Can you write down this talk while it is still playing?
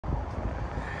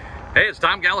Hey, it's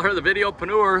Tom Gallagher, the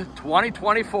Videopreneur,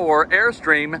 2024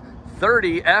 Airstream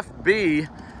 30FB.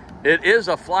 It is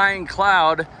a flying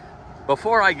cloud.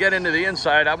 Before I get into the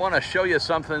inside, I want to show you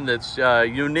something that's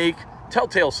unique,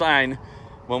 telltale sign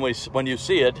when you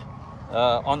see it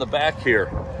on the back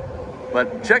here.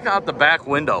 But check out the back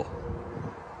window.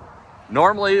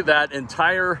 Normally that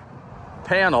entire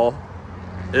panel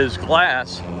is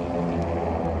glass.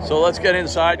 So let's get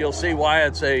inside. You'll see why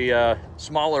it's a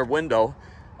smaller window.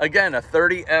 Again, a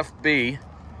 30FB,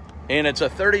 and it's a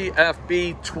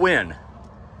 30FB twin.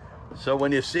 So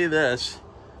when you see this,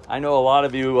 I know a lot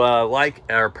of you like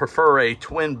or prefer a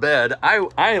twin bed.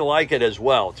 I like it as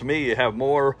well. To me, you have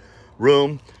more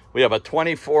room. We have a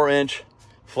 24-inch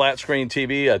flat screen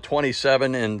TV, a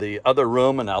 27 in the other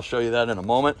room, and I'll show you that in a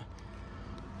moment.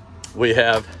 We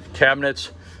have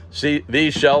cabinets. See,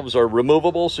 these shelves are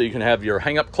removable, so you can have your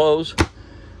hang-up clothes.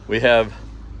 We have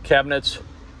cabinets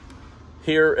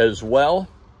here as well,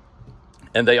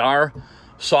 and they are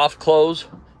soft close,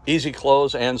 easy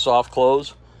close and soft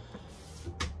close.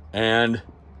 And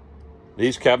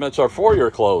these cabinets are for your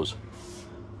clothes.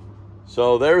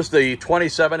 So there's the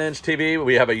 27-inch TV.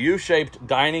 We have a U-shaped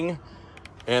dining,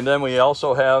 and then we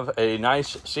also have a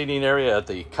nice seating area at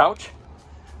the couch.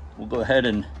 We'll go ahead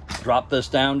and drop this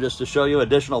down just to show you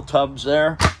additional tubs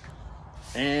there.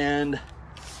 And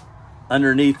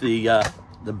underneath the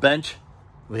bench,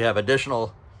 we have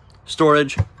additional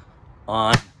storage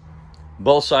on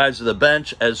both sides of the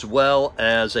bench, as well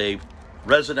as a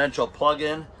residential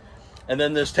plug-in. And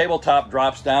then this tabletop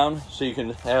drops down, so you can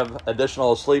have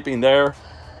additional sleeping there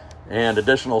and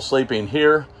additional sleeping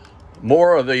here.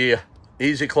 More of the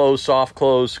easy close, soft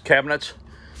close cabinets,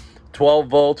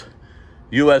 12-volt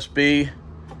USB,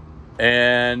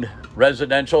 and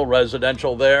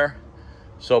residential there.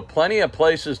 So plenty of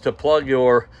places to plug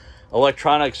your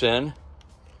electronics in.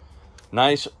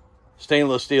 Nice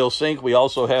stainless steel sink. We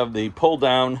also have the pull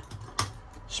down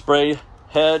spray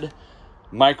head,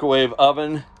 microwave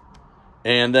oven,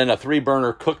 and then a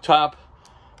 3-burner cooktop,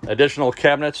 additional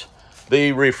cabinets.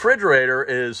 The refrigerator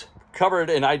is covered,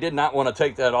 and I did not want to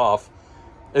take that off.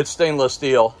 It's stainless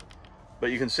steel,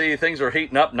 but you can see things are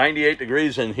heating up. 98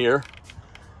 degrees in here.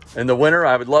 In the winter,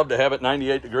 I would love to have it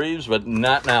 98 degrees, but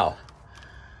not now.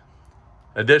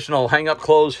 Additional hang-up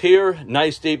clothes here.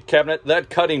 Nice deep cabinet. That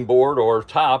cutting board or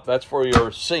top, that's for your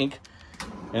sink.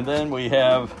 And then we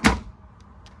have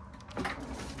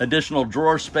additional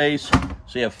drawer space.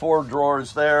 So you have 4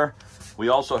 drawers there. We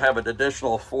also have an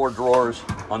additional 4 drawers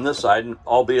on this side,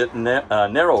 albeit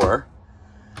narrower.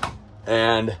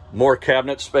 And more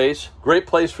cabinet space. Great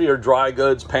place for your dry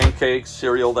goods, pancakes,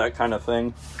 cereal, that kind of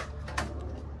thing.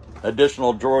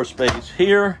 Additional drawer space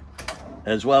here,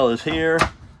 as well as here.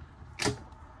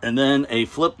 And then a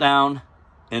flip down,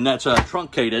 and that's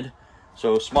truncated,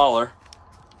 so smaller.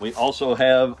 We also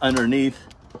have underneath,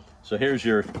 so here's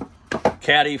your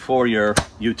caddy for your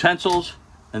utensils,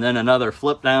 and then another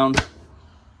flip down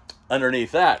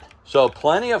underneath that. So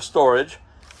plenty of storage.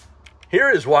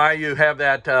 Here is why you have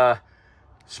that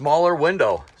smaller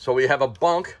window. So we have a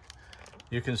bunk.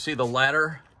 You can see the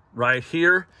ladder right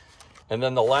here, and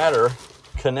then the ladder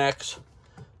connects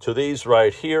to these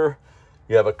right here.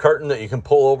 You have a curtain that you can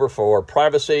pull over for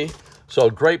privacy. So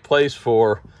a great place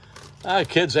for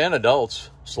kids and adults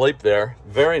sleep there.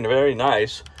 Very, very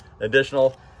nice.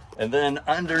 Additional. And then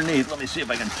underneath, let me see if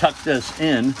I can tuck this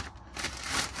in.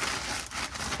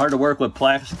 Hard to work with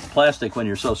plastic when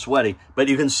you're so sweaty. But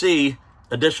you can see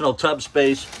additional tub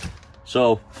space.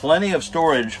 So plenty of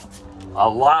storage. A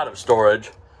lot of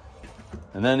storage.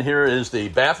 And then here is the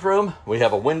bathroom. We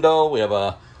have a window. We have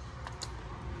a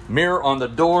mirror on the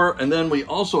door, and then we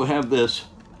also have this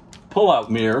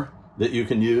pull-out mirror that you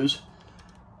can use.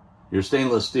 Your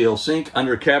stainless steel sink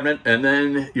under cabinet, and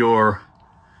then your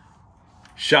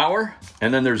shower,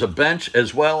 and then there's a bench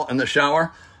as well in the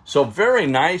shower. So very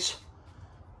nice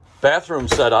bathroom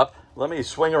setup. Let me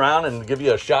swing around and give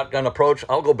you a shotgun approach.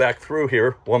 I'll go back through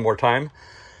here one more time.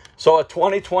 So a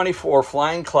 2024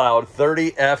 Flying Cloud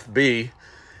 30FB.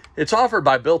 It's offered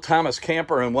by Bill Thomas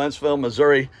Camper in Wentzville,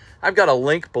 Missouri. I've got a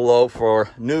link below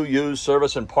for new, used,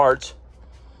 service, and parts.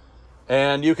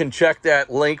 And you can check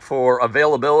that link for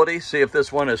availability. See if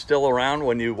this one is still around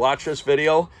when you watch this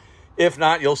video. If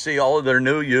not, you'll see all of their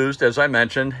new, used, as I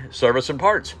mentioned, service and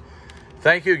parts.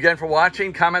 Thank you again for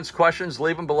watching. Comments, questions,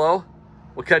 leave them below.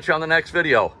 We'll catch you on the next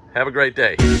video. Have a great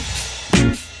day.